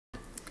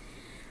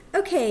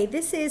Okay,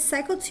 this is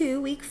Cycle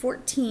 2, Week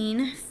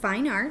 14,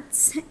 Fine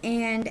Arts,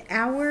 and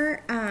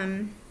our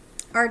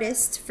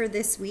artist for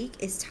this week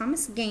is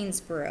Thomas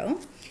Gainsborough.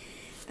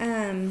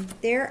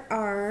 There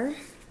are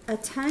a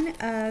ton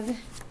of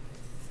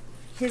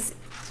his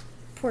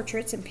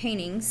portraits and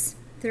paintings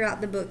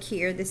throughout the book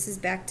here. This is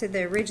back to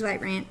the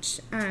Ridgelight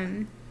Ranch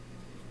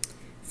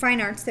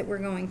Fine Arts that we're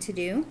going to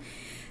do.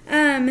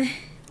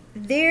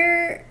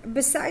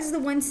 Besides the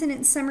one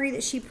sentence summary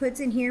that she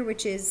puts in here,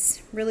 which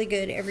is really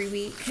good every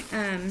week,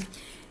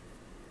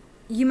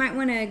 you might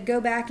want to go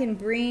back and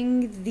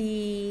bring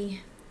the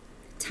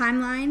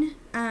timeline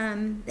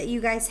that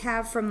you guys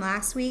have from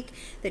last week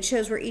that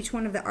shows where each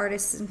one of the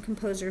artists and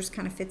composers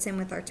kind of fits in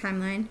with our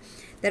timeline.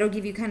 That'll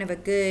give you kind of a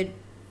good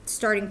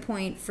starting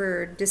point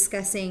for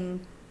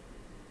discussing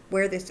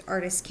where this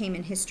artist came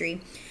in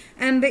history.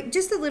 But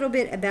just a little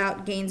bit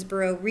about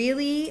Gainsborough.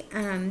 Really,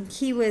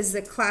 he was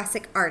a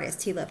classic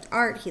artist. He loved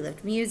art, he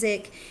loved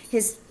music.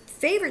 His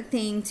favorite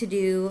thing to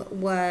do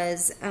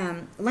was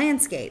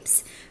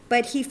landscapes.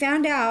 But he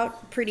found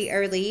out pretty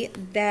early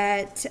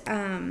that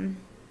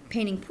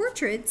painting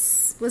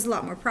portraits was a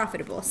lot more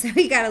profitable. So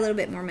he got a little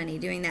bit more money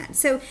doing that.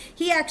 So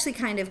he actually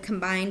kind of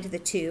combined the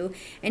two,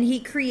 and he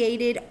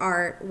created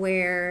art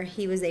where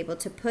he was able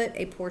to put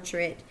a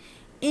portrait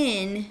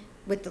in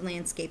with the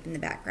landscape in the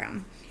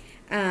background.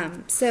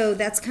 So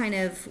that's kind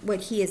of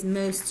what he is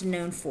most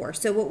known for.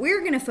 So what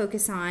we're going to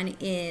focus on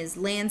is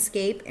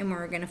landscape, and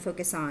we're going to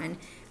focus on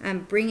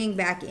bringing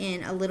back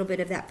in a little bit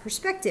of that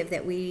perspective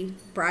that we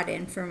brought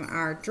in from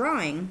our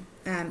drawing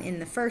in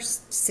the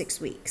first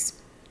 6 weeks.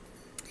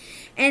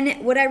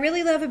 And what I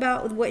really love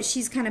about what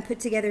she's kind of put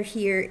together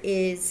here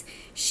is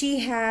she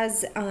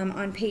has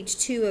on page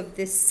 2 of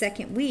this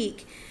second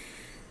week,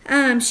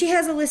 she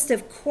has a list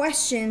of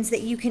questions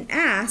that you can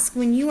ask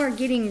when you are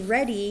getting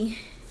ready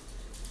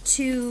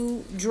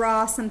to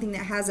draw something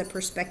that has a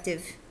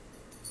perspective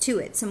to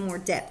it, some more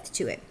depth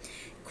to it.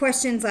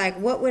 Questions like,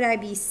 what would I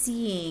be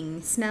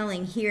seeing,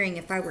 smelling, hearing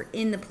if I were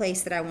in the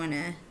place that I want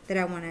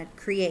to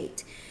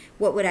create?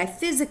 What would I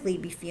physically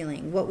be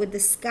feeling? What would the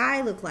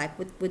sky look like?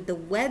 What would the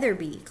weather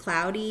be?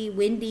 Cloudy,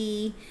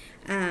 windy,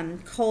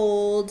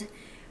 cold?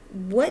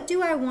 What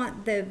do I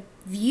want the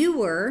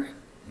viewer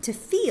to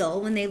feel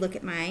when they look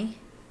at my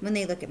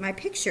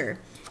picture?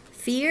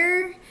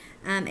 Fear,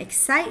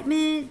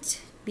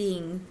 excitement,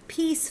 being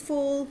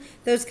peaceful,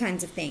 those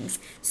kinds of things.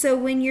 So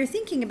when you're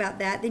thinking about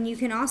that, then you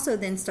can also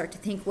then start to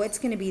think, what's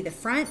going to be the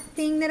front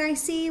thing that I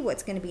see,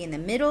 what's going to be in the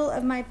middle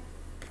of my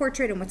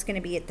portrait, and what's going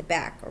to be at the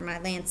back or my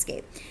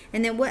landscape.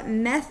 And then what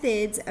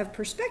methods of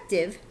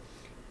perspective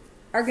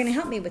are going to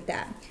help me with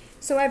that.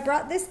 So I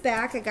brought this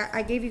back.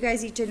 I gave you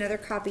guys each another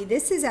copy.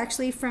 This is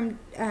actually from,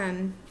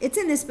 it's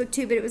in this book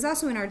too, but it was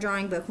also in our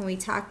drawing book when we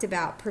talked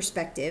about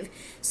perspective.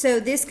 So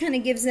this kind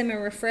of gives them a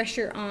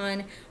refresher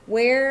on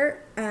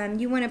where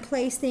you want to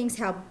place things,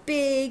 how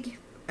big,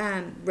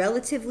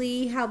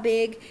 relatively how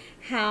big,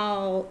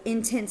 how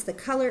intense the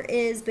color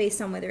is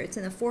based on whether it's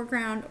in the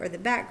foreground or the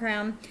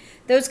background.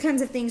 Those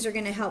kinds of things are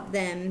going to help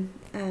them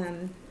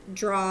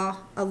draw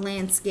a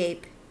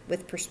landscape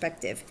with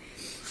perspective.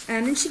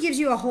 And she gives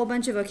you a whole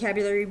bunch of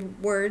vocabulary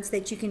words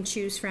that you can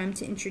choose from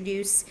to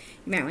introduce.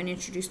 You might want to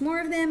introduce more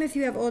of them if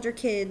you have older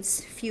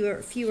kids,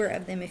 fewer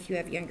of them if you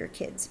have younger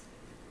kids.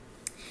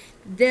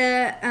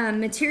 The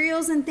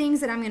materials and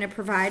things that I'm going to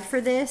provide for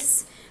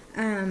this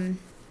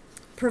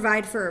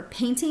provide for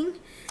painting.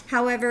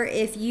 However,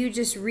 if you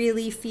just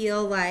really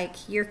feel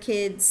like your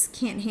kids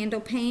can't handle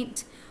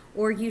paint,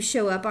 or you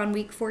show up on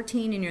week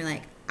 14 and you're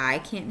like, I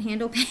can't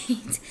handle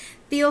paint,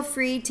 feel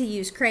free to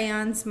use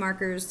crayons,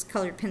 markers,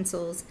 colored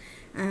pencils.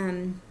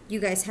 You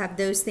guys have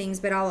those things,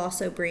 but I'll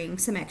also bring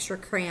some extra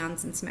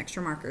crayons and some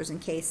extra markers in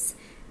case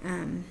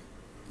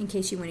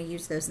you want to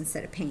use those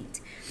instead of paint.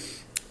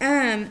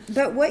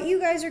 But what you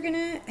guys are going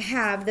to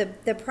have,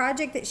 the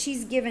project that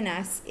she's given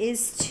us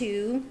is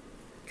to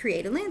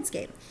create a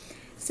landscape.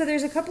 So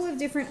there's a couple of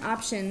different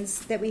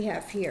options that we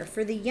have here.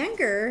 For the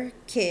younger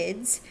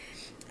kids,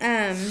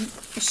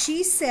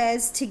 she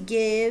says to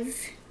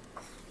give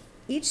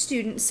each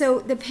student, so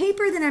the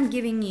paper that I'm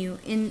giving you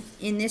in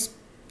this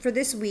for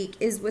this week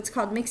is what's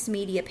called mixed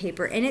media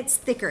paper, and it's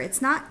thicker.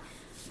 It's not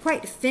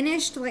quite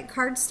finished like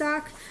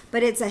cardstock,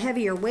 but it's a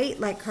heavier weight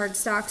like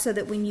cardstock, so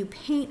that when you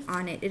paint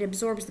on it, it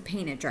absorbs the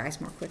paint, it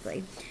dries more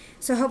quickly.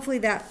 So hopefully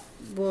that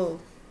will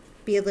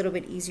be a little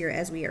bit easier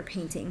as we are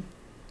painting.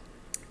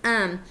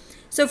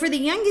 So for the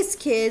youngest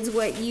kids,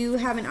 what you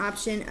have an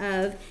option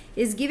of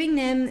is giving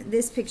them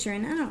this picture,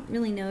 and I don't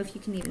really know if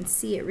you can even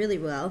see it really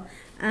well,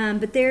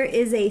 but there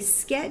is a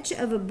sketch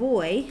of a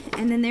boy,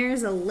 and then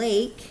there's a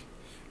lake,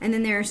 and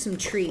then there are some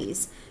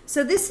trees.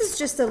 So this is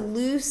just a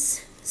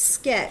loose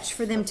sketch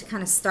for them to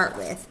kind of start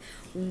with.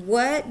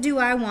 What do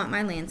I want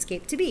my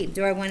landscape to be?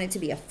 Do I want it to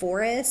be a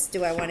forest?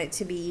 Do I want it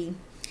to be,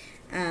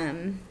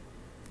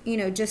 you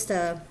know, just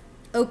a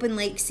open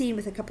lake scene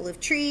with a couple of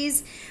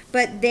trees?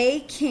 But they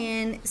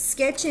can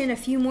sketch in a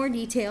few more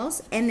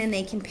details, and then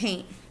they can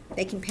paint.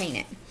 They can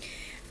paint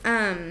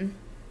it.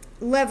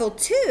 Level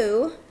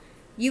 2,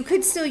 You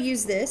could still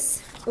use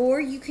this, or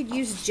you could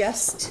use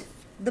just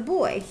the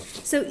boy.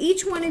 So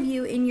each one of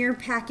you in your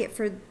packet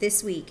for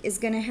this week is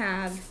going to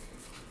have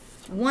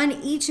one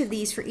each of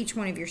these for each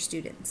one of your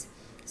students.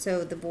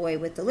 So the boy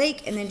with the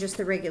lake, and then just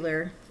the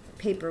regular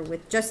paper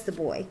with just the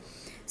boy.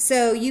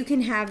 So you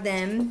can have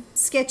them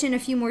sketch in a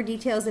few more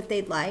details if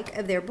they'd like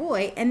of their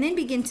boy, and then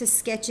begin to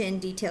sketch in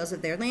details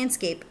of their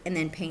landscape and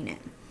then paint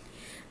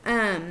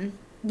it.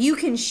 You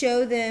can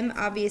show them,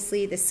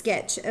 obviously, the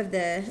sketch of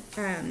the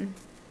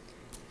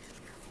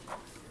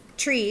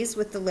trees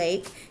with the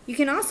lake. You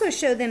can also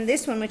show them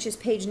this one, which is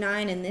page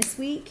 9 in this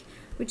week,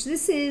 which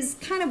this is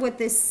kind of what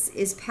this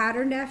is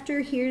patterned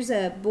after. Here's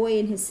a boy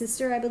and his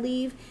sister, I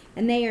believe,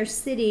 and they are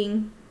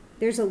sitting.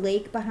 There's a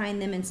lake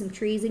behind them and some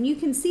trees, and you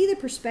can see the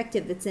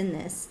perspective that's in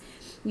this.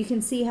 You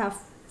can see how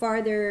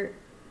farther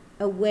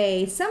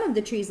away some of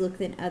the trees look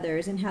than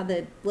others, and how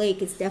the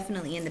lake is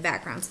definitely in the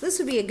background. So this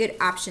would be a good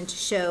option to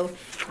show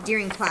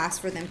during class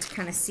for them to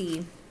kind of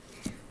see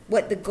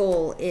what the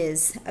goal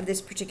is of this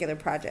particular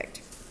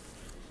project.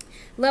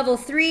 Level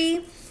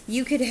 3,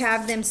 you could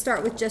have them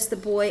start with just the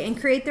boy and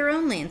create their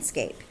own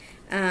landscape.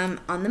 On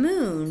the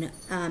moon,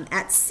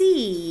 at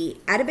sea,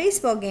 at a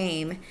baseball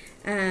game,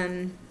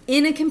 in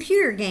a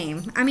computer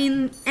game. I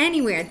mean,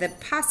 anywhere. The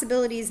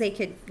possibilities, they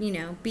could,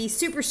 be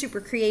super, super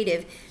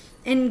creative,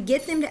 and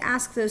get them to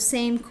ask those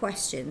same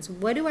questions.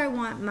 What do I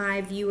want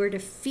my viewer to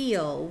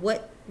feel?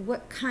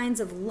 What kinds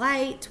of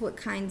light, what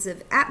kinds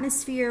of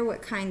atmosphere,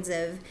 what kinds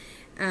of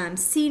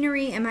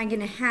scenery am I going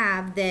to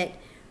have that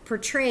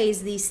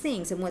portrays these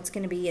things, and what's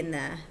going to be in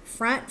the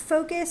front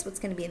focus, what's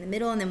going to be in the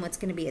middle, and then what's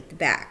going to be at the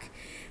back.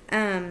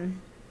 And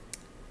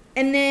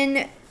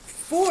then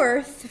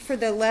fourth, for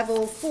the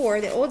level 4,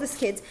 the oldest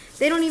kids,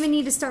 they don't even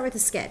need to start with a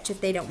sketch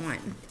if they don't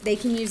want. They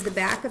can use the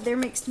back of their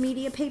mixed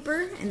media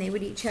paper, and they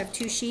would each have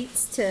 2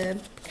 sheets to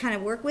kind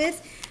of work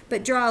with,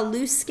 but draw a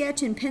loose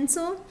sketch in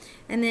pencil,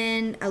 and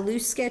then a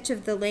loose sketch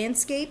of the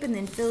landscape, and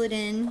then fill it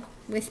in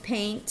with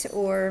paint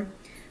or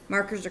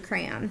markers or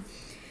crayon.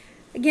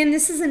 Again,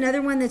 this is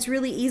another one that's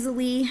really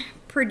easily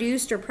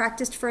produced or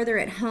practiced further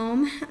at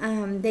home.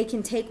 They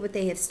can take what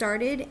they have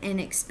started and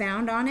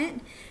expound on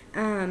it,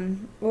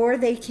 or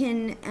they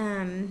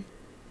can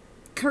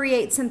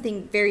create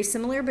something very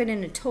similar but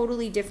in a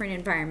totally different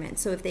environment.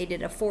 So if they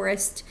did a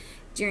forest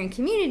during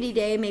community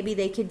day, maybe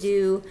they could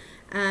do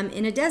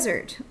in a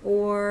desert,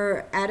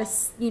 or at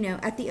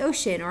at the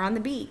ocean or on the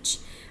beach.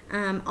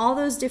 All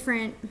those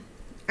different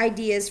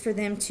ideas for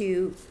them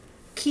to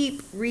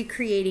keep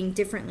recreating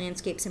different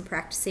landscapes and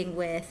practicing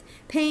with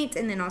paint,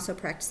 and then also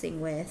practicing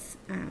with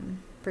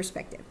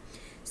perspective.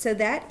 So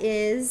that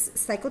is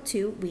Cycle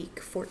 2, Week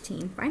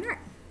 14, Fine Art.